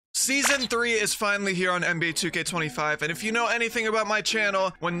Season 3 is finally here on NBA 2K25, and if you know anything about my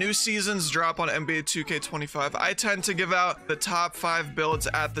channel, when new seasons drop on NBA 2K25, I tend to give out the top 5 builds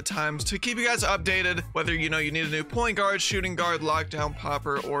at the times to keep you guys updated, whether you need a new point guard, shooting guard, lockdown,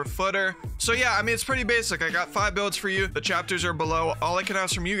 popper, or footer. So yeah, I mean, it's pretty basic. I got 5 builds for you. The chapters are below. All I can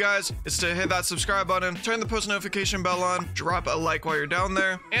ask from you guys is to hit that subscribe button, turn the post notification bell on, drop a like while you're down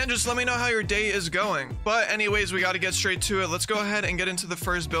there, and just let me know how your day is going. But anyways, we got to get straight to it. Let's go ahead and get into the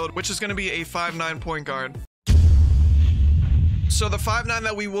first build, which is going to be a 5'9" point guard. So the 5'9"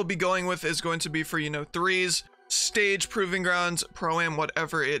 that we will be going with is going to be for, threes, stage, proving grounds, pro-am,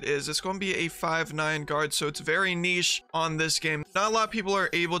 whatever it is. It's going to be a 5'9" guard, so it's very niche on this game. Not a lot of people are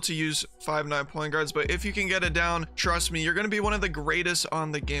able to use 5'9" point guards, but if you can get it down, trust me, you're going to be one of the greatest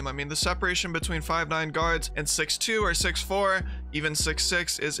on the game. I mean, the separation between 5'9" guards and 6'2" or 6'4", even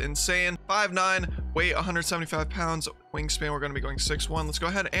 6'6" is insane. 5'9", weight 175 pounds, wingspan, we're going to be going 6'1". Let's go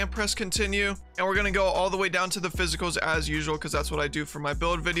ahead and press continue, and we're going to go all the way down to the physicals as usual, because that's what I do for my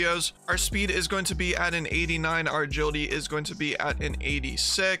build videos. Our speed is going to be at an 89, our agility is going to be at an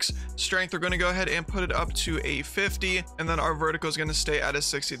 86, strength, we're going to go ahead and put it up to a 50, and then our vertical is going to stay at a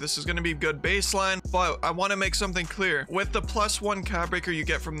 60. This is going to be good baseline, but I want to make something clear. With the +1 cap breaker you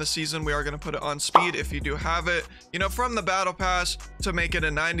get from the season, we are going to put it on speed if you do have it, from the battle pass to make it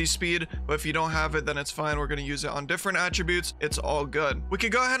a 90 speed, but if you don't have it, then it's fine. We're going to use it on different attributes. It's all good. We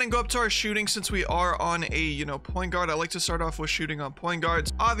could go ahead and go up to our shooting since we are on a point guard. I like to start off with shooting on point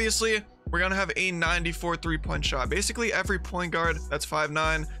guards. Obviously, we're gonna have a 94 3-point shot. Basically every point guard that's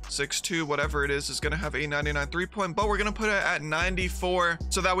 5'9", 6'2", whatever it is gonna have a 99 3-point, but we're gonna put it at 94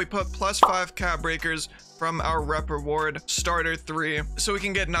 so that we put +5 cap breakers from our rep reward starter 3, so we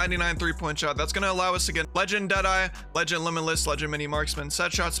can get 99 3-point shot. That's gonna allow us to get legend Deadeye, legend limitless, legend mini marksman,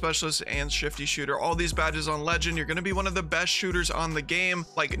 set shot specialist, and shifty shooter. All these badges on legend, you're gonna be one of the best shooters on the game,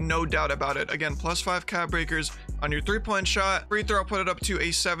 like no doubt about it. Again, +5 cap breakers on your 3-point shot. Free throw, put it up to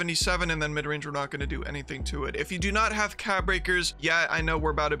a 77, and then mid-range, we're not gonna do anything to it. If you do not have cap breakers yet, I know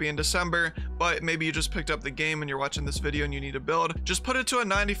we're about to be in December, but maybe you just picked up the game and you're watching this video and you need a build, just put it to a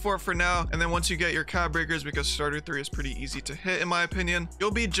 94 for now, and then once you get your cap breakers, because starter 3 is pretty easy to hit in my opinion,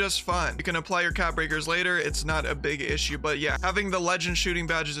 you'll be just fine. You can apply your cap breakers later, it's not a big issue, but yeah, having the legend shooting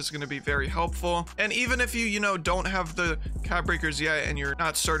badges is going to be very helpful. And even if you don't have the cap breakers yet and you're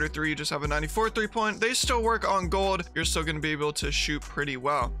not starter 3, you just have a 94 3-point, they still work on gold. You're still going to be able to shoot pretty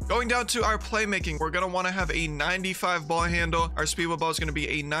well. Going down to our playmaking, we're going to want to have a 95 ball handle. Our speed with ball is going to be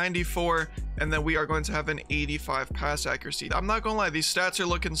a 94, and then we are going to have an 85 pass accuracy. I'm not gonna lie, these stats are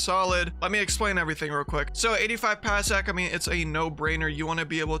looking solid. Let me explain everything real quick. So 85 pass ac, I mean, it's a no-brainer. You want to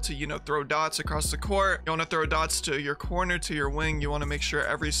be able to throw dots across the court. You want to throw dots to your corner, to your wing. You want to make sure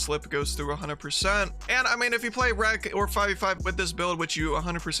every slip goes through 100%. And I mean, if you play rec or 5v5 with this build, which you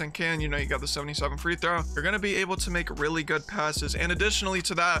 100% can, you got the 77 free throw, you're gonna be able to make really good passes. And additionally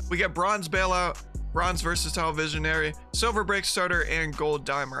to that, we get bronze bailout, bronze versatile visionary, silver break starter, and gold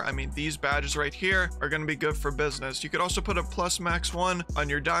dimer. I mean, these badges right here are going to be good for business. You could also put a +max1 on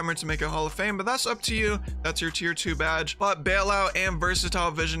your dimer to make a Hall of Fame, but that's up to you. That's your tier 2 badge. But bailout and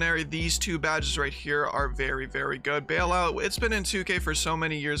versatile visionary, these two badges right here are very, very good. Bailout, it's been in 2K for so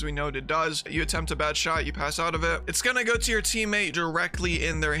many years, we know what it does. You attempt a bad shot, you pass out of it, it's going to go to your teammate directly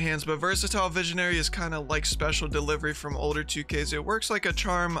in their hands. But versatile visionary is kind of like special delivery from older 2Ks. It works like a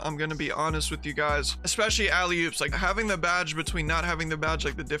charm, I'm going to be honest with you guys. Especially alley-oops, like having the badge between not having the badge,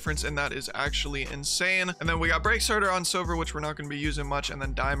 like the difference in that is actually insane. And then we got break starter on silver, which we're not going to be using much, and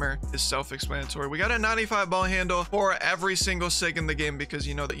then dimer is self-explanatory. We got a 95 ball handle for every single sig in the game, because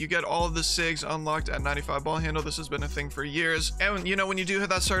you know that you get all of the sigs unlocked at 95 ball handle. This has been a thing for years, and when you do hit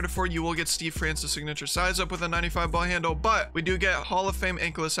that starter 4, you will get Steve Francis signature size up with a 95 ball handle. But we do get Hall of Fame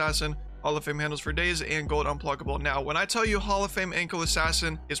ankle assassin, Hall of Fame handles for days, and gold unpluggable. Now, when I tell you Hall of Fame ankle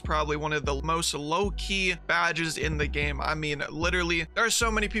assassin is probably one of the most low-key badges in the game, I mean, literally, there are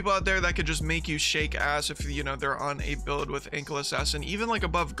so many people out there that could just make you shake ass if they're on a build with ankle assassin, even like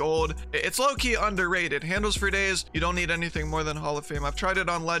above gold. It's low-key underrated. Handles for days, you don't need anything more than Hall of Fame. I've tried it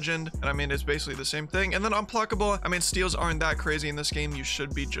on legend, and I mean, it's basically the same thing. And then unpluggable, I mean, steals aren't that crazy in this game. You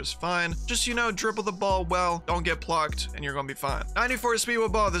should be just fine. Just dribble the ball well, don't get plucked, and you're gonna be fine. 94 speed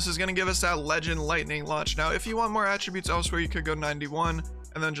with ball, this is gonna give us that legend lightning launch. Now, if you want more attributes elsewhere, you could go 91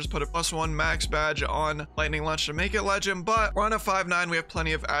 and then just put a +1 max badge on lightning launch to make it legend. But we're on a 5'9", we have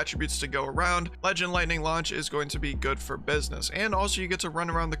plenty of attributes to go around. Legend lightning launch is going to be good for business, and also you get to run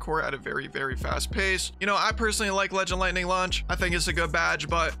around the court at a very, very fast pace. I personally like legend lightning launch. I think it's a good badge,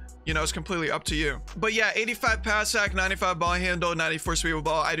 but you know, it's completely up to you. But yeah, 85 pass sack, 95 ball handle, 94 speed with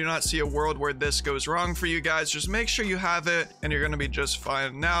ball. I do not see a world where this goes wrong for you guys. Just make sure you have it and you're going to be just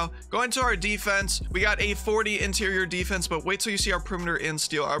fine. Now, going to our defense, we got a 40 interior defense, but wait till you see our perimeter in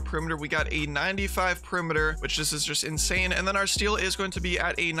steel. Our perimeter, we got a 95 perimeter, which this is just insane. And then our steel is going to be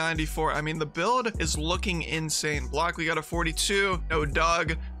at a 94. I mean, the build is looking insane. Block, we got a 42, no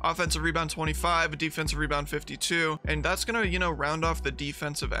Doug. Offensive rebound 25, defensive rebound 52, and that's gonna, you know, round off the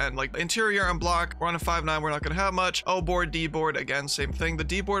defensive end. Like interior and block, we're on a 5'9", we're not gonna have much. O board, D board, again, same thing. The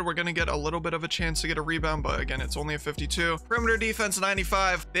D board, we're gonna get a little bit of a chance to get a rebound, but again, it's only a 52. Perimeter defense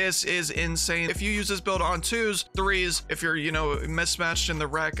 95. This is insane. If you use this build on 2s, 3s, if you're, you know, mismatched in the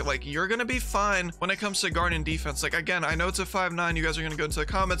rec, like you're gonna be fine when it comes to guard and defense. Like again, I know it's a 5'9". You guys are gonna go into the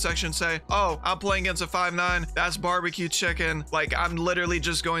comment section and say, oh, I'm playing against a 5'9". That's barbecue chicken. Like I'm literally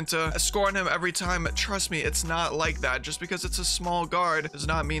just going to score on him every time. Trust me, it's not like that. Just because it's a small guard does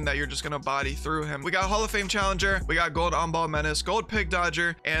not mean that you're just gonna body through him. We got Hall of Fame challenger, we got gold on-ball menace, gold pick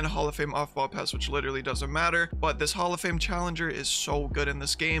dodger, and Hall of Fame off-ball pass, which literally doesn't matter. But this Hall of Fame challenger is so good in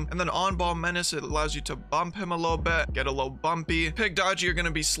this game. And then on-ball menace, it allows you to bump him a little bit, get a little bumpy. Pick dodger, you're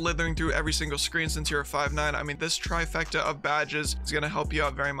gonna be slithering through every single screen since you're a 5'9". I mean, this trifecta of badges is gonna help you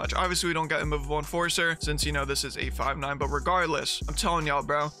out very much. Obviously, we don't get immovable enforcer since, you know, this is a 5'9", but regardless, I'm telling y'all,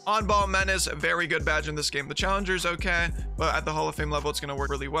 bro, on-ball menace, a very good badge in this game. The challenger's okay, but at the Hall of Fame level, it's gonna work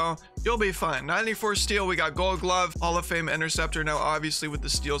really well. You'll be fine. 94 steel, we got gold glove, Hall of Fame interceptor. Now, obviously, with the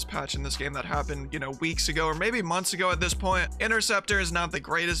steals patch in this game that happened, you know, weeks ago or maybe months ago at this point, interceptor is not the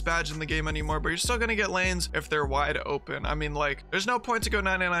greatest badge in the game anymore, but you're still gonna get lanes if they're wide open. I mean, like, there's no point to go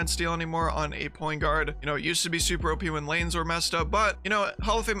 99 steel anymore on a point guard. You know, it used to be super OP when lanes were messed up, but, you know,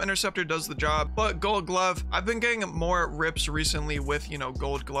 Hall of Fame interceptor does the job. But gold glove, I've been getting more rips recently with, you know,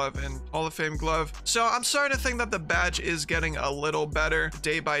 gold glove and Hall of Fame glove. So I'm starting to think that the badge is getting a little better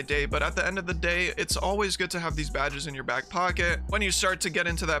day by day, but at the end of the day, it's always good to have these badges in your back pocket when you start to get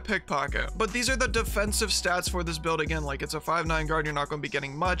into that pickpocket. But these are the defensive stats for this build. Again, like it's a 5'9" guard, you're not going to be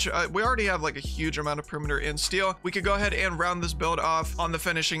getting much. We already have like a huge amount of perimeter in steel. We could go ahead and round this build off on the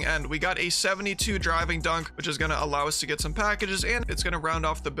finishing end. We got a 72 driving dunk, which is going to allow us to get some packages, and it's going to round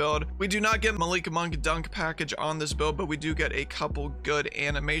off the build. We do not get Malik Monk dunk package on this build, but we do get a couple good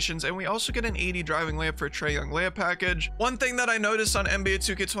animations, and we also get an 80 driving layup for Trae Young layup package. One thing that I noticed on NBA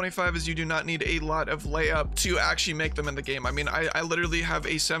 2K25 is you do not need a lot of layup to actually make them in the game. I mean, I literally have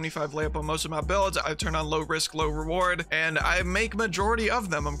a 75 layup on most of my builds. I turn on low risk, low reward, and I make majority of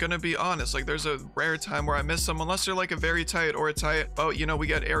them. I'm gonna be honest. Like, there's a rare time where I miss them, unless they're like a very tight or a tight. But you know, we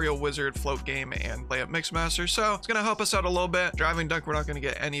get aerial wizard, float game, and layup mix master, so it's gonna help us out a little bit. Driving dunk, we're not gonna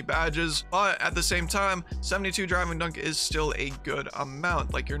get any badges, but at the same time, 72 driving dunk is still a good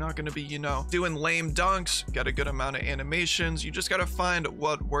amount. Like, you're not gonna be, you know, doing lame dunks, get a good amount of animations. You just gotta find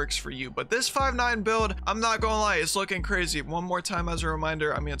what works for you. But this 5'9" build, I'm not gonna lie, it's looking crazy. One more time as a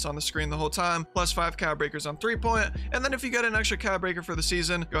reminder, I mean, it's on the screen the whole time, plus 5 cab breakers on 3-point, and then if you get an extra cab breaker for the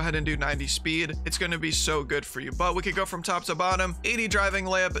season, go ahead and do 90 speed. It's gonna be so good for you. But we could go from top to bottom. 80 driving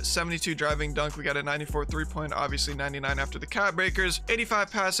layup, 72 driving dunk, we got a 94 3-point, obviously 99 after the cab breakers,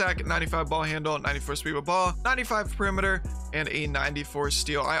 85 pass hack, 95 ball handle, 94 speed with ball, 95 perimeter, and a 94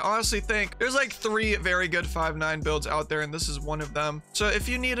 steal. I honestly think there's like 3 very good 5'9" builds out there, and this is one of them. So if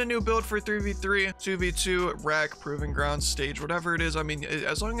you need a new build for 3v3, 2v2, rec, proving ground, stage, whatever it is, I mean,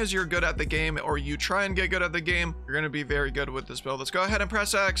 as long as you're good at the game, or you try and get good at the game, you're gonna be very good with this build. Let's go ahead and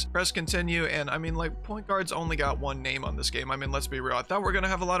press X, press continue, and I mean, like, point guards only got one name on this game. I mean, let's be real. I thought we're gonna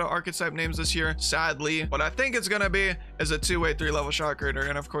have a lot of archetype names this year. Sadly, what I think it's gonna be is a 2-way 3-level shot creator,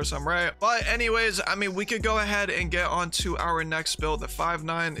 and of course I'm right. But anyways, I mean, we could go ahead and get on to our next build. The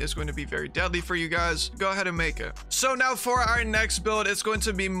 5'9" is going to be very deadly for you guys. Go ahead and make it. So now for our next build, it's going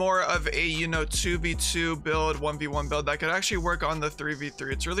to be more of a, you know, 2v2 build, 1v1 build that could actually work on the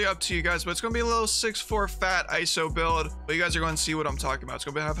 3v3. It's really up to you guys, but it's gonna be a little 6'4" fat ISO build. But you guys are going to see what I'm talking about. It's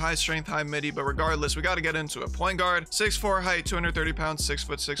gonna have high strength, high MIDDY, but regardless, we got to get into it. Point guard, 6'4" height, 230 pounds,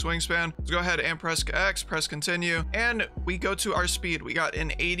 6'6" wingspan. Let's go ahead and press X, press continue, and we go to our speed. We got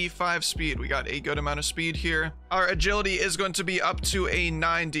an 85 speed. We got a good amount of speed here. Our agility is going to be up to a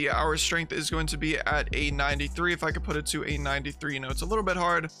 90. Our strength is going to be at a 93. If I could put it to a 93, you know, it's a little bit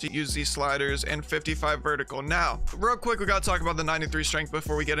hard to use these sliders, and 55 vertical. Now, real quick, we got to talk about the 93 strength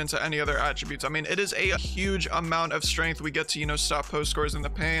before we get into any other attributes. I mean, it is a huge amount of strength. We get to, you know, stop post scores in the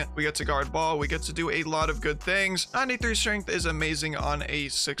paint. We get to guard ball. We get to do a lot of good things. 93 strength is amazing on a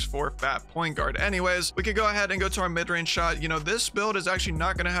 6'4" fat point guard. Anyways, we could go ahead and go to our mid-range shot. You know, this build is actually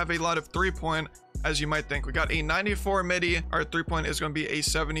not going to have a lot of 3-point. as you might think. We got a 94 MIDDY. Our 3-point is going to be a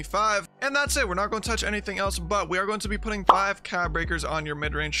 75. And that's it. We're not going to touch anything else, but we are going to be putting 5 cab breakers on your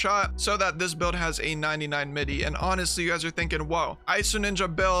mid-range shot so that this build has a 99 MIDDY. And honestly, you guys are thinking, whoa,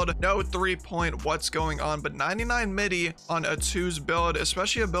 IsoNinja build, no 3-point, what's going on? But 99 MIDDY on a 2s build,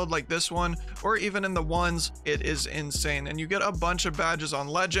 especially a build like this one, or even in the 1s, it is insane. And you get a bunch of badges on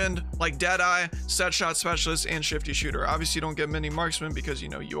Legend, like Deadeye, Set Shot Specialist, and Shifty Shooter. Obviously, you don't get Mini Marksman because, you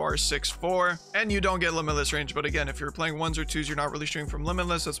know, you are 6'4", and you don't get Limitless Range. But again, if you're playing 1s or 2s, you're not really shooting from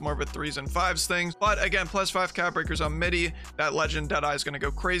Limitless. That's more of a 3s and 5s thing. But again, plus 5 cap breakers on MIDDY. That Legend Deadeye is going to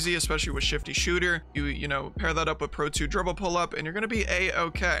go crazy, especially with Shifty Shooter. You know, pair that up with Pro 2 dribble pull up, and you're going to be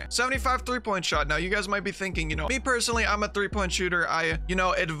a-okay. 75 3-point shot. Now, you guys might be thinking, you know, me personally, I'm a 3-point shooter. I, you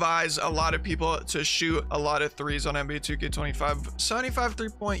know, advise a lot of people to shoot a lot of 3s on NBA 2K25. 75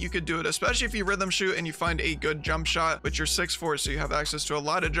 3-point, you could do it, especially if you rhythm shoot and you find a good jump shot, which you're 6'4", so you have access to a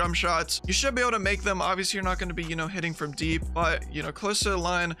lot of jump shots. You should be able to make them. Obviously, you're not going to be, you know, hitting from deep, but, you know, close to the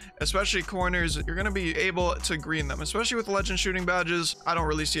line, especially corners, you're going to be able to green them, especially with Legend shooting badges. I don't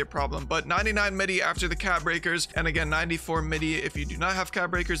really see a problem. But 99 MIDDY after the cap breakers, and again, 94 MIDDY if you do not have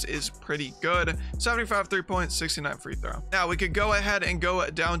cap breakers is pretty good. 75 3-point, 69 free throw. Now we could go ahead and go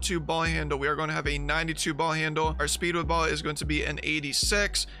down to ball handle. We are going to have a 92 ball handle. Our speed with ball is going to be an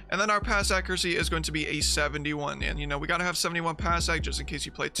 86, and then our pass accuracy is going to be a 71. And you know, we got to have 71 pass ac just in case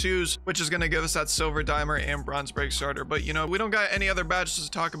you play 2s, which is going to give us that silver dimer and bronze break starter. But you know, we don't got any other badges to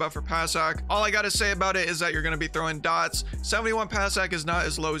talk about for pass ac. All I got to say about it is that you're going to be throwing dots. 71 pass ac is not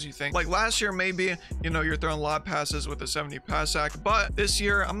as low as you think. Like last year, maybe, you know, you're throwing lob passes with a 70 pass ac, but this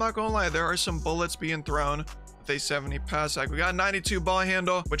year, I'm not gonna lie, there are some bullets being thrown with a 70 pass ac. We got 92 ball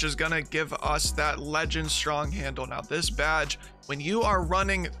handle, which is gonna give us that Legend strong handle. Now this badge, when you are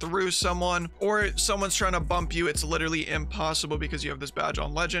running through someone or someone's trying to bump you, it's literally impossible because you have this badge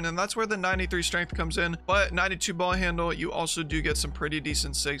on Legend, and that's where the 93 strength comes in. But 92 ball handle, you also do get some pretty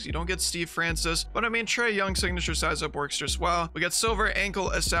decent sigs. You don't get Steve Francis, but I mean, Trae Young signature size up works just well. We got silver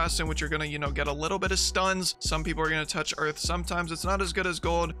ankle assassin, which you're gonna, you know, get a little bit of stuns. Some people are gonna touch earth. Sometimes it's not as good as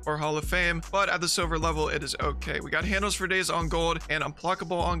gold or Hall of Fame, but at the silver level, it is okay. We got handles for days on gold and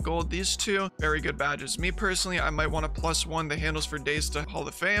unpluckable on gold. These two very good badges. Me personally, I might want to +1 the handles for days to Hall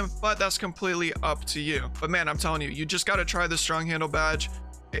of Fame, but that's completely up to you. But man, I'm telling you, you just got to try the strong handle badge.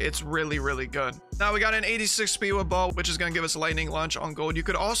 It's really, really good. Now we got an 86 speed with ball, which is going to give us lightning launch on gold. You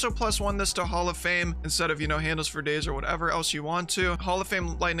could also +1 this to Hall of Fame instead of, you know, handles for days or whatever else you want to. Hall of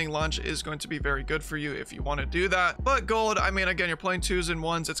Fame lightning launch is going to be very good for you if you want to do that. But gold, I mean, again, you're playing 2s and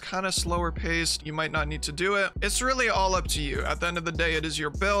 1s. It's kind of slower paced. You might not need to do it. It's really all up to you. At the end of the day, it is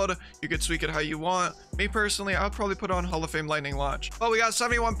your build. You could tweak it how you want. Me personally, I'll probably put on Hall of Fame lightning launch. But we got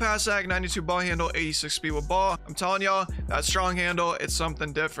 71 pass ac, 92 ball handle, 86 speed with ball. I'm telling y'all, that strong handle, it's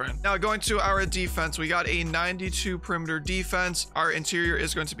something different. Now going to our defense, we got a 92 perimeter defense. Our interior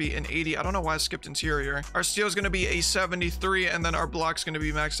is going to be an 80. I don't know why I skipped interior. Our steal is going to be a 73, and then our block's going to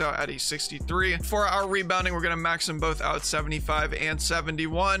be maxed out at a 63. For our rebounding, we're going to max them both out 75 and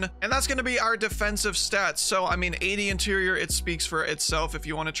 71, and that's going to be our defensive stats. So I mean, 80 interior, it speaks for itself if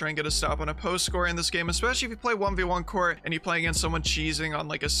you want to try and get a stop on a post score in this game, especially if you play 1v1 court and you play against someone cheesing on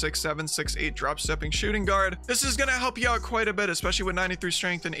like a 6'7", 6'8" drop stepping shooting guard. This is going to help you out quite a bit, especially with 93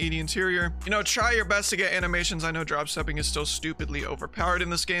 strength and 80 interior. You know, try your best to get animations. I know drop stepping is still stupidly overpowered in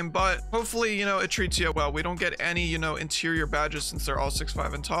this game, but hopefully, you know, it treats you well. We don't get any, you know, interior badges since they're all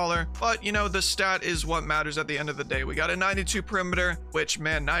 6'5" and taller, but you know, the stat is what matters at the end of the day. We got a 92 perimeter, which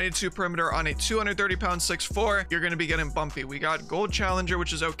man, 92 perimeter on a 230-pound 6'4", you're going to be getting bumpy. We got gold challenger,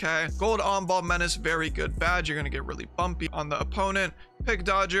 which is okay. Gold on ball menace, very good badge. You're going to get really bumpy on the opponent. Pick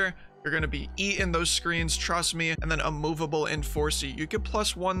dodger, you're going to be eating those screens, trust me. And then immovable enforcer, you could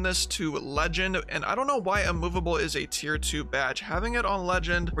 +1 this to Legend, and I don't know why immovable is a tier 2 badge. Having it on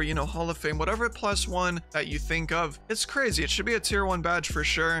Legend or, you know, Hall of Fame, whatever +1 that you think of, it's crazy. It should be a tier 1 badge for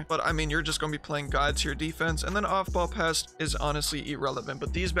sure, but I mean, you're just going to be playing god tier defense. And then off ball pest is honestly irrelevant,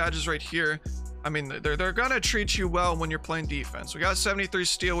 but these badges right here, I mean, they're gonna treat you well when you're playing defense. We got 73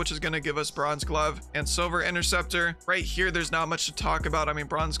 steel, which is gonna give us bronze glove, and silver interceptor. Right here, there's not much to talk about. I mean,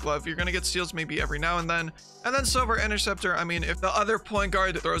 bronze glove, you're gonna get steals maybe every now and then. And then silver interceptor, I mean, if the other point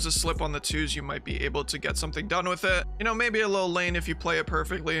guard throws a slip on the 2s, you might be able to get something done with it. You know, maybe a little lane if you play it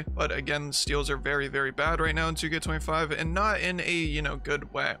perfectly. But again, steals are very, very bad right now in 2K25, and not in a, you know,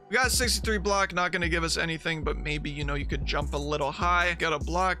 good way. We got 63 block, not gonna give us anything, but maybe, you know, you could jump a little high, get a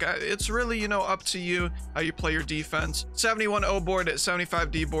block. It's really, you know, up to you how you play your defense. 71 O board,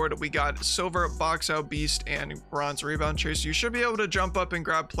 75 D board. We got silver box out beast and bronze rebound chaser. You should be able to jump up and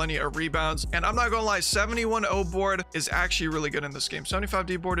grab plenty of rebounds. And I'm not gonna lie, 71 O board is actually really good in this game. 75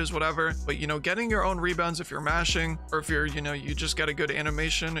 D board is whatever, but you know, getting your own rebounds if you're mashing, or if you're, you know, you just get a good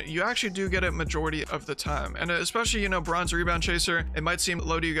animation, you actually do get it majority of the time. And especially, you know, bronze rebound chaser, it might seem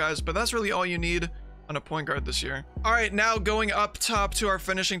low to you guys, but that's really all you need on a point guard this year. All right, now going up top to our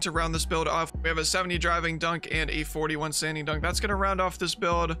finishing to round this build off, we have a 70 driving dunk and a 41 standing dunk. That's gonna round off this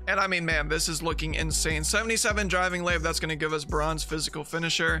build, and I mean, man, this is looking insane. 77 driving layup, that's gonna give us bronze physical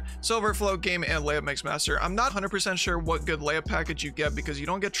finisher, silver float game, and layup mix master. I'm not 100% sure what good layup package you get because you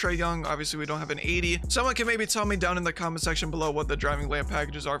don't get Trae Young. Obviously, we don't have an 80. Someone can maybe tell me down in the comment section below what the driving layup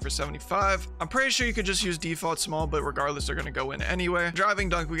packages are for 75. I'm pretty sure you could just use default small, but regardless, they're gonna go in anyway. Driving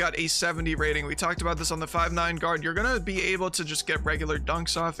dunk, we got a 70 rating. We talked about this on the 5'9" guard. You're gonna be able to just get regular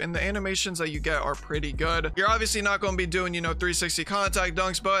dunks off, and the animations that you get are pretty good. You're obviously not going to be doing, you know, 360 contact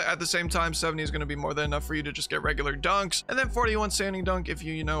dunks, but at the same time, 70 is going to be more than enough for you to just get regular dunks. And then 41 standing dunk, if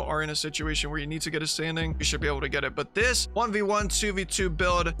you know, are in a situation where you need to get a standing, you should be able to get it. But this 1v1 2v2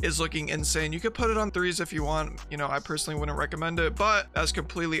 build is looking insane. You could put it on threes if you want. You know, I personally wouldn't recommend it, but that's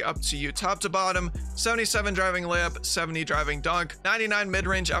completely up to you. Top to bottom, 77 driving layup, 70 driving dunk, 99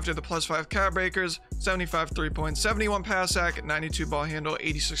 mid-range after the +5 cab breakers, 75 3-point, 71 pass sack, 92 ball handle,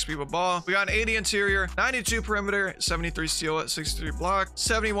 86 speed with ball. We got an 80 interior, 92 perimeter, 73 steal, 63 block,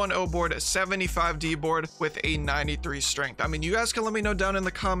 71 O board, 75 D board with a 93 strength. I mean, you guys can let me know down in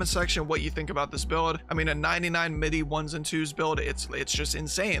the comment section what you think about this build. I mean, a 99 MIDDY 1s and 2s build, it's just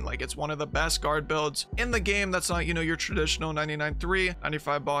insane. Like, it's one of the best guard builds in the game. That's not, you know, your traditional 99 3,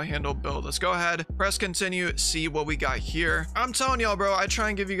 95 ball handle build. Let's go ahead, press continue, see what we got here. I'm telling y'all, bro, I try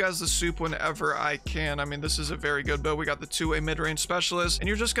and give you guys the soup whenever I can. I mean, this is a very good build. We got the 2-way mid-range specialist, and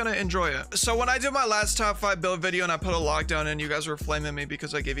you're just gonna enjoy it. So when I did my last top 5 build video and I put a lockdown in, you guys were flaming me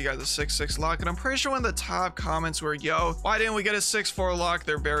because I gave you guys a 6-6 lock, and I'm pretty sure one of the top comments were, yo, why didn't we get a 6-4 lock?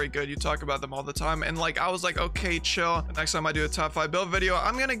 They're very good. You talk about them all the time. And like, I was like, okay, chill. Next time I do a top 5 build video,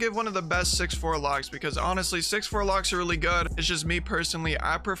 I'm gonna give one of the best 6-4 locks, because honestly, 6-4 locks are really good. It's just me personally,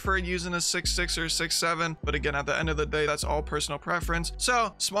 I prefer using a 6-6 or 6-7, but again, at the end of the day, that's all personal preference.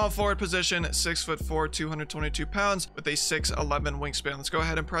 So small forward position, 6'4", 222 pounds with a 6'11" wingspan. Let's go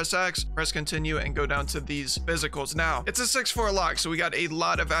ahead and press X, press continue, and go down to these physicals. Now, it's a 6'4" lock, so we got a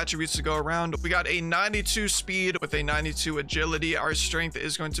lot of attributes to go around. We got a 92 speed with a 92 agility. Our strength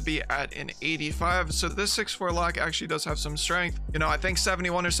is going to be at an 85. So this 6'4" lock actually does have some strength. You know, I think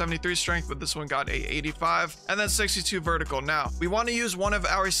 71 or 73 strength, but this one got a 85. And then 62 vertical. Now, we want to use one of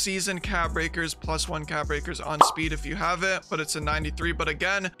our season cab breakers, +1 cab breakers on speed if you have it, but it's a 93. But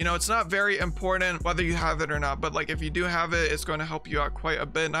again, you know, it's not very important whether you have it or not, but like, if you do have it, it's going to help you out quite a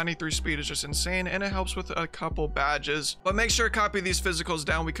bit. 93 speed is just insane, and it helps with a couple badges. But make sure to copy these physicals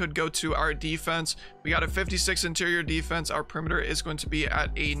down. We could go to our defense. We got a 56 interior defense. Our perimeter is going to be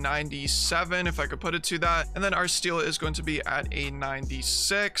at a 97, if I could put it to that, and then our steal is going to be at a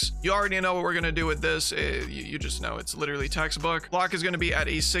 96. You already know what we're going to do with this. You just know it's literally textbook. Block is going to be at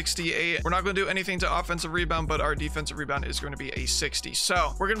a 68. We're not going to do anything to offensive rebound, but our defensive rebound is going to be a 60.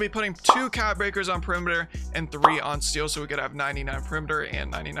 So we're going to be putting 2 cab breakers on perimeter and 3 on steal, so we could have 99 perimeter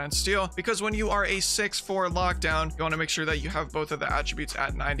and 99 steal, because when you are a 6'4" lockdown, you want to make sure that you have both of the attributes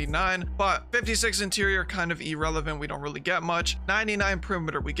at 99. But 56 interior, kind of irrelevant. We don't really get much. 99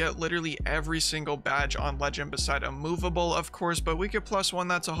 perimeter, we get literally every single badge on legend beside a movable, of course, but we could +1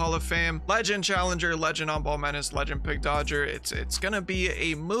 that to Hall of Fame, legend challenger, legend on ball menace, legend pick dodger. It's gonna be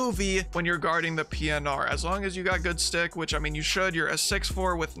a movie when you're guarding the PNR, as long as you got good stick, which I mean, you should. You're a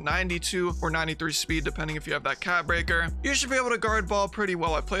 6'4" with 92 or 93 speed, depending if you have that cab breaker. You should be able to guard ball pretty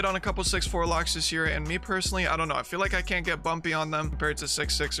well. I played on a couple 6'4" locks this year, and me personally, I don't know, I feel like I can't get bumpy on them compared to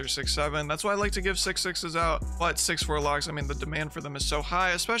 6'6" or 6'7". That's why I like to give 6'6"s out, but 6'4" locks, I mean, the demand for them is so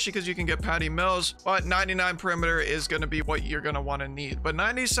high, especially because you can get Patty Mills. But 99 perimeter is going to be what you're going to want to need. But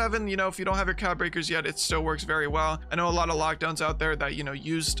 97, you know, if you don't have your cab breakers yet, it still works very well. I know a lot of lockdowns out there that, you know,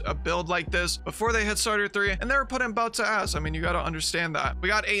 used a build like this before they hit starter 3, and they were putting belt to ass. I mean, you got to understand that. We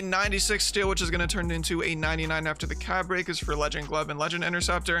got a 96 steal, which is going to turn into a 99 after the cab breakers for legend glove and legend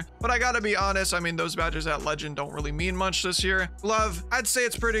interceptor. But I got to be honest, I mean, those badges at legend don't really mean much this year. Glove, I'd say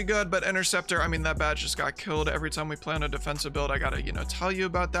it's pretty good, but interceptor, I mean, that badge just got killed every time we play on a defensive build. I gotta, you know, tell you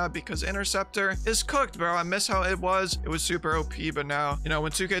about that, because interceptor is cooked, bro. I miss how it was super OP, but now, you know,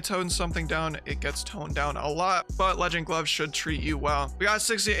 when 2K tones something down, it gets toned down a lot. But legend glove should treat you well. We got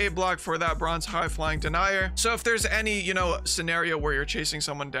 68 block for that bronze high flying denier. So if there's any, you know, scenario where you're chasing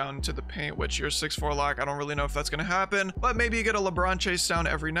someone down to the paint point, which your 6'4" lock, I don't really know if that's going to happen, but maybe you get a LeBron chase down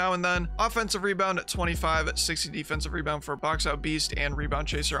every now and then. Offensive rebound at 25, 60 defensive rebound for box out beast and rebound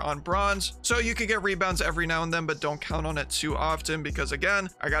chaser on bronze. So you could get rebounds every now and then, but don't count on it too often because, again,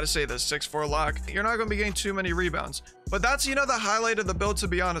 I got to say this 6'4" lock, you're not going to be getting too many rebounds. But that's, you know, the highlight of the build, to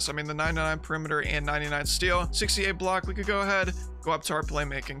be honest. I mean, the 99 perimeter and 99 steal, 68 block, we could go ahead, go up to our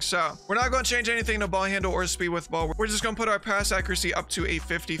playmaking. So we're not going to change anything to ball handle or speed with ball. We're just going to put our pass accuracy up to a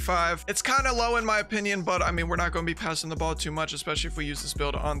 55. It's kind of low in my opinion, but I mean, we're not going to be passing the ball too much, especially if we use this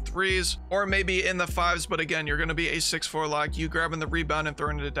build on threes or maybe in the fives. But again, you're going to be a 6'4" lock. You grabbing the rebound and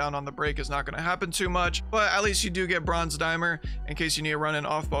throwing it down on the break is not going to happen too much, but at least you do get bronze dimer in case you need to run an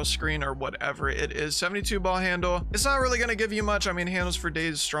off ball screen or whatever it is. 72 ball handle. It's not really going to give you much. I mean, handles for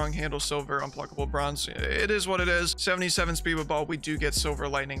days, strong handle, silver, unpluckable bronze. It is what it is. 77 speed with ball. We do get silver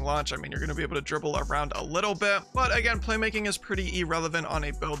lightning launch. I mean, you're going to be able to dribble around a little bit, but again, playmaking is pretty irrelevant on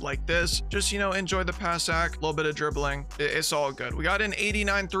a build like this. Just, you know, enjoy the pass act, a little bit of dribbling. It's all good. We got an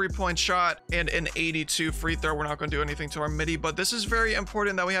 89 3-point shot and an 82 free throw. We're not going to do anything to our MIDDY, but this is very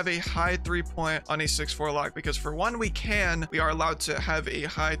important that we have a high 3-point on a 6'4" lock, because for one, we are allowed to have a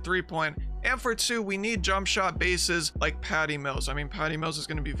high 3-point. And for two, we need jump shot bases like Patty Mills. I mean, Patty Mills is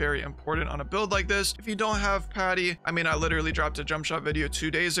going to be very important on a build like this. If you don't have Patty, I mean, I literally dropped a jump shot video 2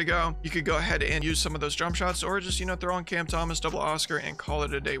 days ago. You could go ahead and use some of those jump shots, or just, you know, throw on Cam Thomas, double Oscar, and call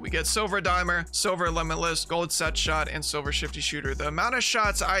it a day. We get silver dimer, silver limitless, gold set shot, and silver shifty shooter. The amount of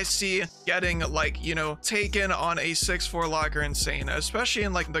shots I see getting, like, you know, taken on a 6'4" lock are insane, especially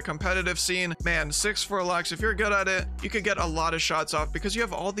in like the competitive scene. Man, 6'4" locks, if you're good at it, you could get a lot of shots off because you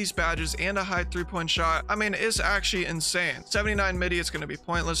have all these badges and a high 3-point shot. I mean, it's actually insane. 79 MIDDY, it's going to be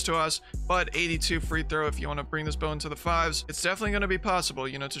pointless to us, but 82 free throw, if you want to bring this bow into the fives, it's definitely going to be possible,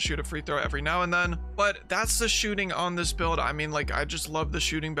 you know, to shoot a free throw every now and then. But that's the shooting on this build. I mean, like, I just love the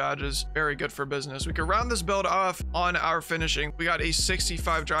shooting badges. Very good for business. We could round this build off on our finishing. We got a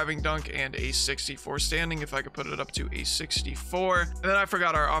 65 driving dunk and a 64 standing, if I could put it up to a 64. And then I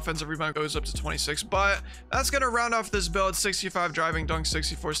forgot our offensive rebound goes up to 26, but that's going to round off this build. 65 driving dunk,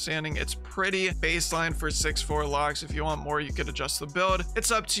 64 standing. It's pretty baseline for 6'4" locks. If you want more, you could adjust the build. It's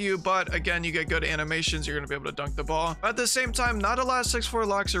up to you, but again, you get good animations. You're going to be able to dunk the ball. But at the same time, not a lot of 6'4"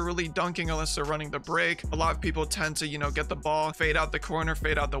 locks are really dunking unless they're running the break. A lot of people tend to, you know, get the ball, fade out the corner,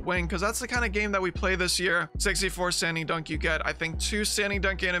 fade out the wing, because that's the kind of game that we play this year. 64 standing dunk, you get, I think, 2 standing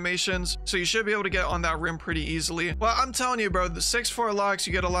dunk animations, so you should be able to get on that rim pretty easily. Well, I'm telling you, bro, the 6'4" locks,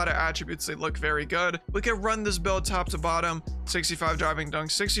 you get a lot of attributes. They look very good. We could run this build top to bottom. 65 driving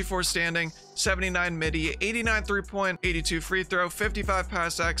dunk, 64 standing, 79 MIDDY, 89 3-point, 82 free throw, 55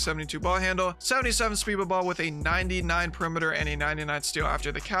 pass act, 72 ball handle, 77 speed with ball with a 99 perimeter and a 99 steal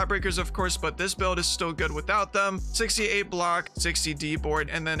after the cap breakers, of course, but this build is still good without them. 68 block, 60 D board,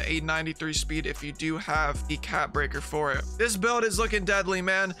 and then a 93 speed if you do have the cap breaker for it. This build is looking deadly,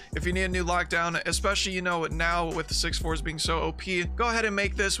 man. If you need a new lockdown, especially, you know, now with the 6'4s being so OP, go ahead and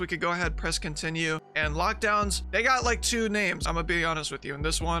make this. We could go ahead, press continue, and lockdowns, they got like 2 names. I'm gonna be honest with you. In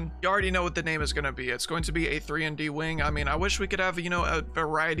this one, you already know what the name is going to be. It's going to be a 3&D wing. I mean, I wish we could have, you know, a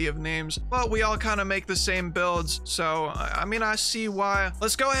variety of names, but we all kind of make the same builds. So, I mean, I see why.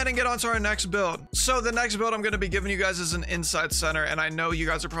 Let's go ahead and get on to our next build. So the next build I'm going to be giving you guys is an inside center. And I know you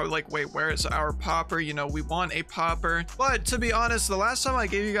guys are probably like, wait, where is our popper? You know, we want a popper. But to be honest, the last time I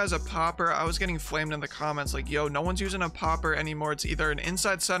gave you guys a popper, I was getting flamed in the comments like, yo, no one's using a popper anymore. It's either an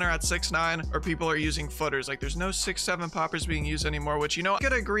inside center at 6'9" or people are using footers. Like, there's no 6'7" poppers being used anymore, which, you know, I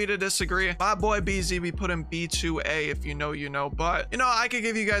could agree to disagree. My boy BZ, we put him B2A. If you know, you know. But, you know, I could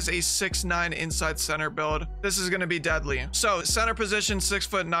give you guys a 6'9" inside center build. This is going to be deadly. So center position,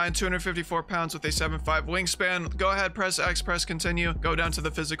 6'9", 254 pounds with a 7'5" wingspan. Go ahead, press X, press continue, go down to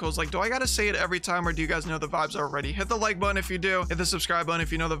the physicals. Like, do I gotta say it every time, or do you guys know the vibes already? Hit the like button if you do, hit the subscribe button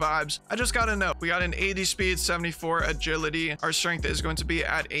if you know the vibes. I just gotta know. We got an 80 speed, 74 agility. Our strength is going to be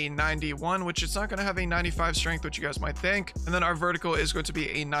at a 91, which it's not gonna have a 95 strength, which you guys might think. And then our vertical is going to be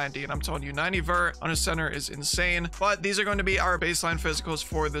a 90, and I'm telling you, 90 vert on a center is insane. But these are going to be our baseline physicals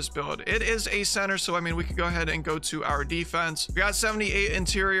for this build. It is a center, so I mean, we could go ahead and go to our defense. We got 78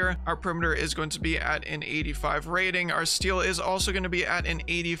 interior. Our perimeter is going to be at an 85 rating. Our steal is also going to be at an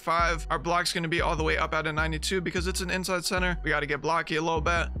 85. Our block's going to be all the way up at a 92 because it's an inside center. We got to get blocky a little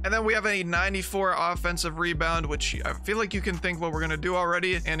bit. And then we have a 94 offensive rebound, which I feel like you can think what we're going to do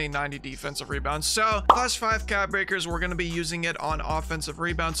already, and a 90 defensive rebound. So +5 cap breakers, we're going to be using it on offensive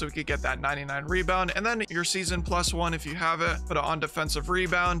rebound so we could get that that 99 rebound. And then your season +1, if you have it, put it on defensive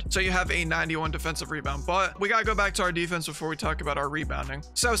rebound. So you have a 91 defensive rebound. But we gotta go back to our defense before we talk about our rebounding.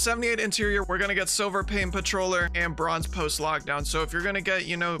 So 78 interior, we're gonna get silver paint patroller and bronze post lockdown. So if you're gonna get,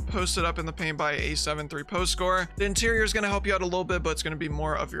 you know, posted up in the paint by a 7-3 post score, the interior is gonna help you out a little bit, but it's gonna be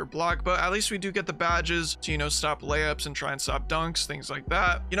more of your block. But at least we do get the badges to, you know, stop layups and try and stop dunks, things like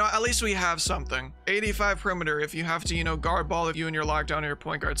that. You know, at least we have something. 85 perimeter, if you have to, you know, guard ball, if you and your lockdown or your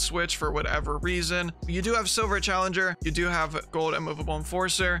point guard switch for whatever reason. You do have silver challenger, you do have gold immovable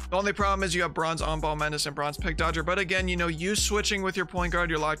enforcer. The only problem is you have bronze on ball menace and bronze pick dodger. But again, you know, you switching with your point guard,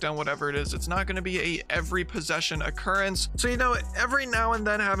 your lockdown, whatever it is, it's not going to be a every possession occurrence. So, you know, every now and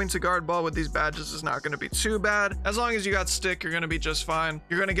then having to guard ball with these badges is not going to be too bad. As long as you got stick, you're going to be just fine.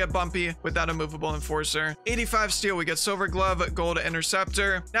 You're going to get bumpy with that immovable enforcer. 85 steel, we get silver glove, gold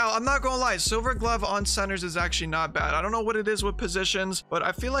interceptor. Now, I'm not going to lie, silver glove on centers is actually not bad. I don't know what it is with positions, but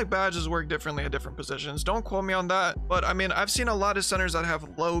I feel like badges work differently at different positions. Don't quote me on that, but I mean, I've seen a lot of centers that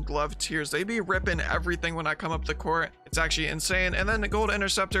have low glove tiers. They be ripping everything when I come up the court. It's actually insane. And then the gold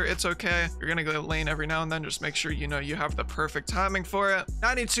interceptor, it's okay. You're gonna go lane every now and then. Just make sure, you know, you have the perfect timing for it.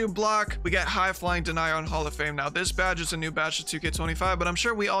 92 block, we get high flying denier on Hall of Fame. Now this badge is a new badge to 2K25, but I'm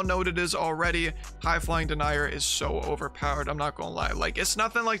sure we all know what it is already. High flying denier is so overpowered. I'm not gonna lie. Like, it's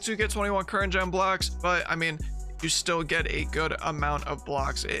nothing like 2K21 current gen blocks, but I mean, you still get a good amount of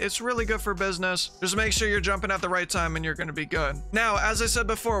blocks. It's really good for business. Just make sure you're jumping at the right time and you're going to be good. Now, as I said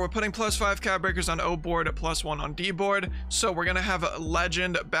before, we're putting +5 cap breakers on O board, +1 on D board. So we're going to have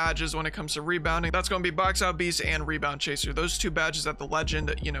legend badges when it comes to rebounding. That's going to be box out beast and rebound chaser. Those two badges at the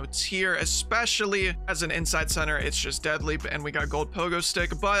legend, you know, tier, especially as an inside center, it's just deadly. And we got gold pogo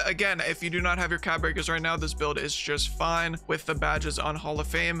stick. But again, if you do not have your cap breakers right now, this build is just fine with the badges on Hall of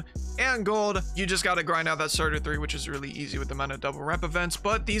Fame and gold. You just got to grind out that starter 3, which is really easy with the amount of double rep events.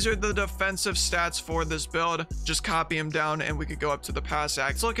 But these are the defensive stats for this build. Just copy them down and we could go up to the pass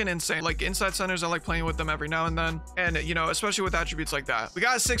act. It's looking insane. Like inside centers, I like playing with them every now and then, and you know, especially with attributes like that. We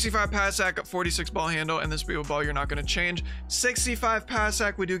got a 65 pass act, 46 ball handle, and this speed of ball you're not going to change. 65 pass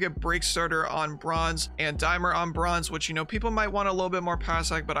act, we do get break starter on bronze and dimer on bronze, which, you know, people might want a little bit more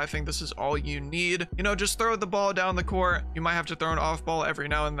pass act, but I think this is all you need. You know, just throw the ball down the court. You might have to throw an off ball every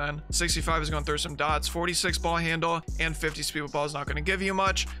now and then. 65 is going to throw some dots. 46 ball handle and 50 speed with ball is not going to give you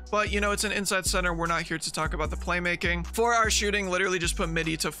much, but you know, it's an inside center. We're not here to talk about the playmaking. For our shooting, literally just put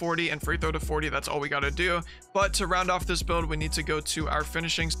MIDDY to 40 and free throw to 40. That's all we got to do. But to round off this build, we need to go to our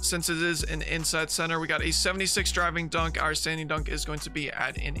finishing. Since it is an inside center, we got a 76 driving dunk. Our standing dunk is going to be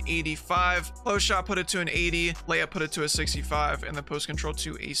at an 85. Post shot, put it to an 80. Layup, put it to a 65, and the post control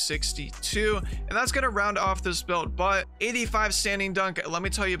to a 62. And that's going to round off this build. But 85 standing dunk, let me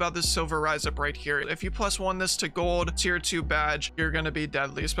tell you about this silver rise up right here. If you +1 this to gold tier 2 badge, you're going to be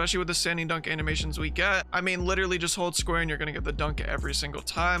deadly, especially with the standing dunk animations we get. I mean, literally just hold square and you're going to get the dunk every single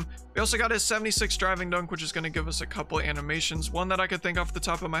time. We also got a 76 driving dunk, which is going to give us a couple animations. One that I could think off the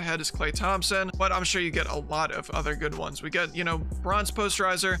top of my head is Klay Thompson, but I'm sure you get a lot of other good ones. We get, you know, bronze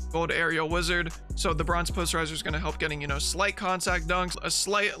posterizer, gold aerial wizard. So the bronze posterizer is going to help getting, you know, slight contact dunks, a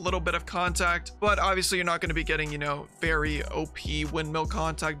slight little bit of contact, but obviously you're not going to be getting, you know, very OP windmill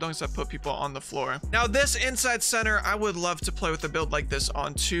contact dunks that put people on the floor. Now this inside center, I would love to play with a build like this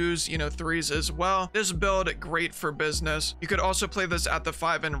on 2s, you know, 3s as well. This build, great for business. You could also play this at the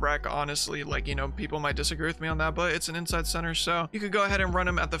 5 in rec, honestly. Like, you know, people might disagree with me on that, but it's an inside center, so you could go ahead and run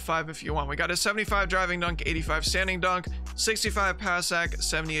him at the 5 if you want. We got a 75 driving dunk, 85 standing dunk, 65 pass act,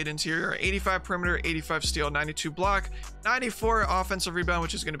 78 interior, 85 perimeter, 85 steal, 92 block, 94 offensive rebound,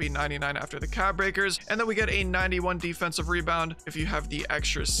 which is going to be 99 after the cap breakers, and then we get a 91 defensive rebound if you have the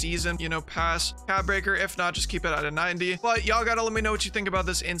extra season, you know, pass cap breaker. If not, just keep it at a 90. But y'all gotta let me know what you think about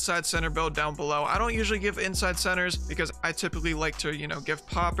this inside center build down below. I don't usually give inside centers because I typically like to, you know, give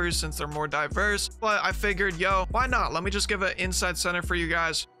poppers since they're more diverse, but I figured, yo, why not? Let me just give an inside center for you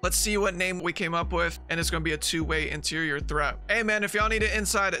guys. Let's see what name we came up with, and it's gonna be a 2-way interior threat. Hey man, if y'all need it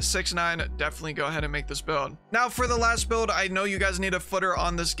inside at 6'9", definitely go ahead and make this build. Now for the last build, I know you guys need a footer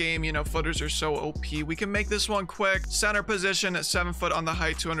on this game. You know, footers are so OP. We can make this one quick. Center position, 7 foot on the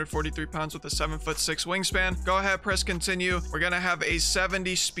height, 243 pounds with a 7'6" wingspan. Go ahead, press continue. We're gonna have a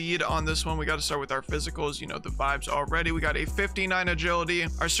 70 speed on this one. We got to start with our physicals, you know, the vibes already. We got a 59 agility.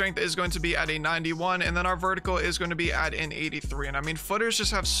 Our strength is going to be at a 91, and then our vertical is going to be at an 83. And I mean, footers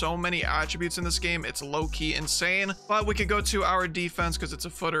just have so many attributes in this game. It's low-key insane, but we could go to our defense because it's a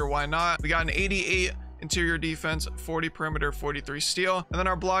footer. Why not? We got an 88 interior defense, 40 perimeter, 43 steal, and then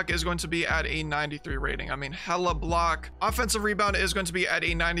our block is going to be at a 93 rating. I mean, hella block. Offensive rebound is going to be at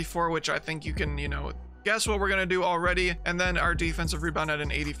a 94, which I think you can, you know, guess what we're going to do already? And then our defensive rebound at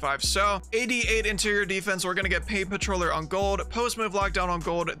an 85. So 88 interior defense. We're going to get paint patroller on gold, post move lockdown on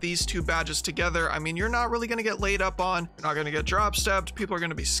gold. These two badges together, I mean, you're not really going to get laid up on. You're not going to get drop stepped. People are going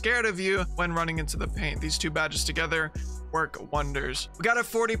to be scared of you when running into the paint. These two badges together work wonders. We got a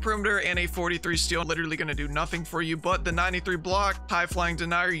 40 perimeter and a 43 steal, literally going to do nothing for you, but the 93 block, high flying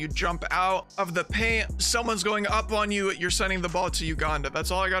denier, you jump out of the paint, someone's going up on you, you're sending the ball to Uganda. That's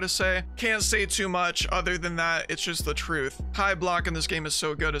all I gotta say. Can't say too much other than that. It's just the truth. High block in this game is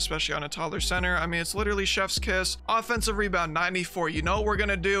so good, especially on a taller center. I mean, it's literally chef's kiss. Offensive rebound 94. You know what we're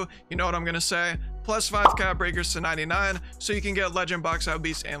gonna do? You know what I'm gonna say? +5 cap breakers to 99, so you can get legend box out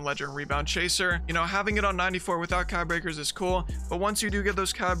beast and legend rebound chaser. You know, having it on 94 without cap breakers is cool, but once you do get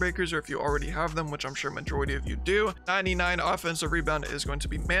those cap breakers, or if you already have them, which I'm sure majority of you do, 99 offensive rebound is going to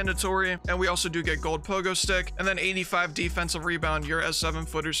be mandatory. And we also do get gold pogo stick, and then 85 defensive rebound. You're a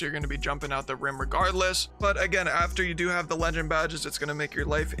 7-footer, so you're going to be jumping out the rim regardless. But again, after you do have the legend badges, it's going to make your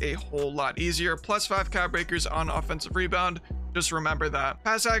life a whole lot easier. +5 cap breakers on offensive rebound. Just remember that.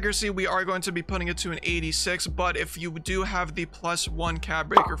 Pass accuracy, we are going to be putting it to an 86, but if you do have the +1 cap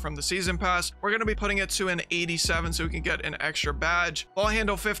breaker from the season pass, we're going to be putting it to an 87 so we can get an extra badge. Ball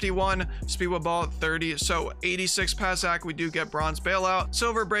handle 51, speed with ball 30, so 86 pass ac, we do get bronze bailout,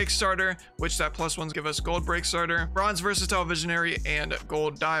 silver break starter, which that +1s give us gold break starter, bronze versatile visionary, and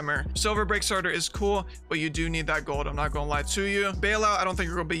gold dimer. Silver break starter is cool, but you do need that gold, I'm not going to lie to you. Bailout, I don't think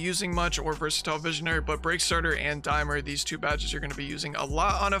you're going to be using much, or versatile visionary, but break starter and dimer, these two badges you're going to be using a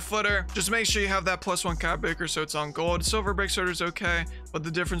lot on a footer. Just make sure you have that +1 cap breaker so it's on gold. Silver break starter is okay, but the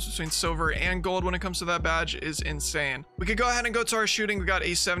difference between silver and gold when it comes to that badge is insane. We could go ahead and go to our shooting. We got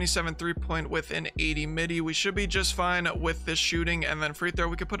a 77 3-point with an 80 MIDDY. We should be just fine with this shooting, and then free throw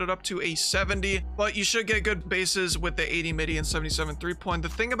we could put it up to a 70, but you should get good bases with the 80 MIDDY and 77 3-point. The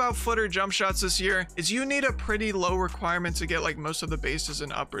thing about footer jump shots this year is you need a pretty low requirement to get like most of the bases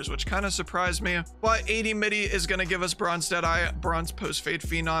and uppers, which kind of surprised me, but 80 MIDDY is going to give us bronze deadeye, bronze post fade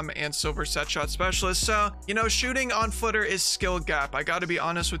phenom, and silver set shot specialist. So, you know, shooting on footer is skill gap. I got to be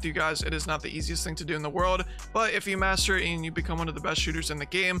honest with you guys, it is not the easiest thing to do in the world, but if you master it and you become one of the best shooters in the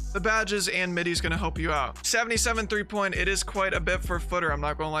game, the badges and MIDDY is going to help you out. 77 3-point, it is quite a bit for footer, I'm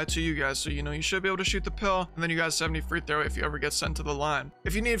not going to lie to you guys. So, you know, you should be able to shoot the pill, and then you got 70 free throw if you ever get sent to the line.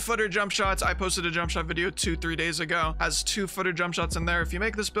 If you need footer jump shots, I posted a jump shot video 2-3 days ago, has 2 footer jump shots in there. If you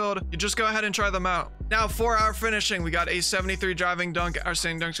make this build, you just go ahead and try them out. Now for our finishing, we got a 73 driving dunk. Our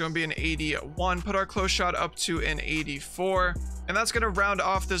standing dunk is going to be an 81. Put our close shot up to an 84. And that's going to round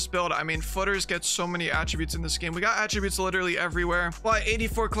off this build. I mean, footers get so many attributes in this game. We got attributes literally everywhere. But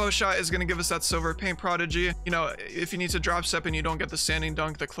 84 close shot is going to give us that silver paint prodigy. You know, if you need to drop step and you don't get the standing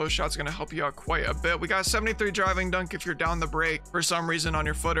dunk, the close shot's going to help you out quite a bit. We got 73 driving dunk if you're down the break for some reason on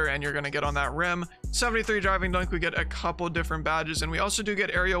your footer and you're going to get on that rim. 73 driving dunk, we get a couple different badges, and we also do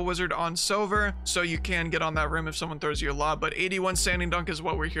get aerial wizard on silver, so you can get on that rim if someone throws you a lob. But 81 standing dunk is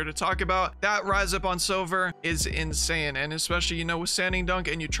what we're here to talk about. That rise up on silver is insane, and especially, you know, with standing dunk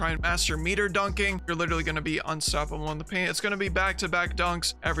and you try and master meter dunking, you're literally going to be unstoppable in the paint. It's going to be back-to-back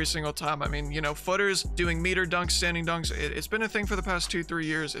dunks every single time. I mean, you know, footers doing meter dunks, standing dunks, it's been a thing for the past 2-3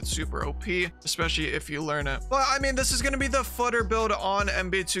 years. It's super OP, especially if you learn it. But I mean, this is going to be the footer build on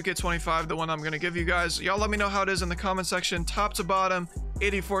NBA 2K25, the one I'm going to give you guys. Y'all let me know how it is in the comment section, top to bottom.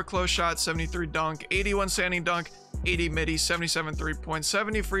 84 close shot, 73 dunk, 81 standing dunk, 80 MIDDY, 77 3-point,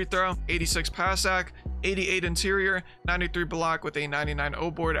 70 free throw, 86 pass ac, 88 interior, 93 block with a 99 O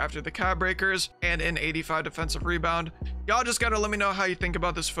board after the cap breakers, and an 85 defensive rebound. Y'all just gotta let me know how you think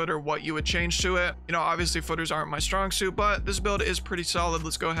about this footer, what you would change to it. You know, obviously footers aren't my strong suit, but this build is pretty solid.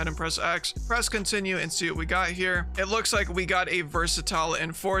 Let's go ahead and press X, press continue, and see what we got here. It looks like we got a versatile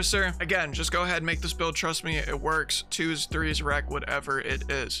enforcer. Again, just go ahead and make this build. Trust me, it works. 2s, 3s, rec, whatever it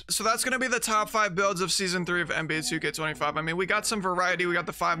is. So that's gonna be the top 5 builds of season 3 of NBA 2K25. I mean, we got some variety. We got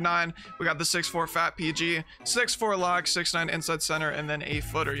the 5'9", we got the 6'4" fat PG, 6'4" lock, 6'9" inside center, and then a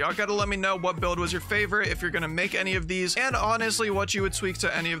footer. Y'all gotta let me know what build was your favorite, if you're gonna make any of these, and honestly what you would tweak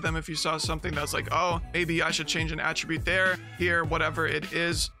to any of them if you saw something that's like, oh, maybe I should change an attribute there, here, whatever it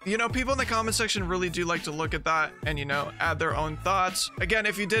is. You know, people in the comment section really do like to look at that and, you know, add their own thoughts. Again,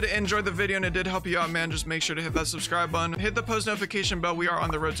 if you did enjoy the video and it did help you out, man, just make sure to hit that subscribe button, hit the post notification bell. We are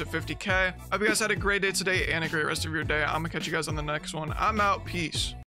on the road to 50K. I hope you guys had a great day today and a great rest of your day. I'm gonna catch you guys on the next one. I'm out. Peace.